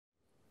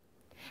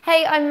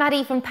Hey, I'm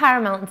Maddie from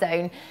Paramount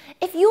Zone.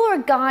 If you're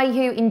a guy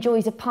who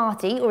enjoys a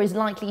party or is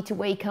likely to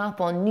wake up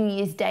on New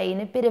Year's Day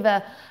in a bit of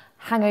a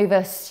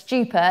hangover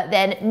stupor,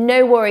 then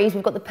no worries,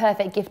 we've got the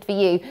perfect gift for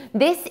you.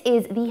 This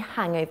is the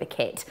Hangover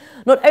Kit.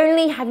 Not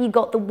only have you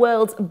got the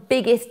world's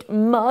biggest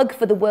mug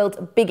for the world's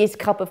biggest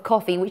cup of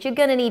coffee, which you're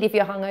gonna need if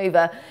you're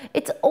hungover,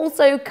 it's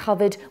also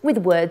covered with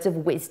words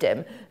of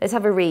wisdom. Let's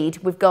have a read.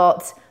 We've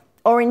got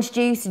orange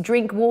juice,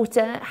 drink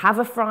water, have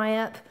a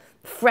fry-up,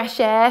 fresh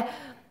air.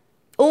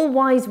 All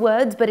wise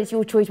words, but it's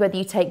your choice whether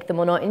you take them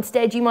or not.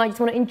 Instead, you might just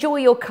want to enjoy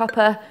your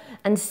cuppa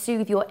and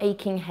soothe your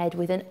aching head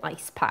with an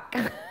ice pack.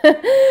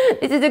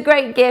 This is a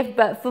great gift,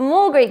 but for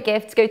more great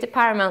gifts, go to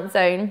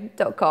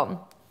ParamountZone.com.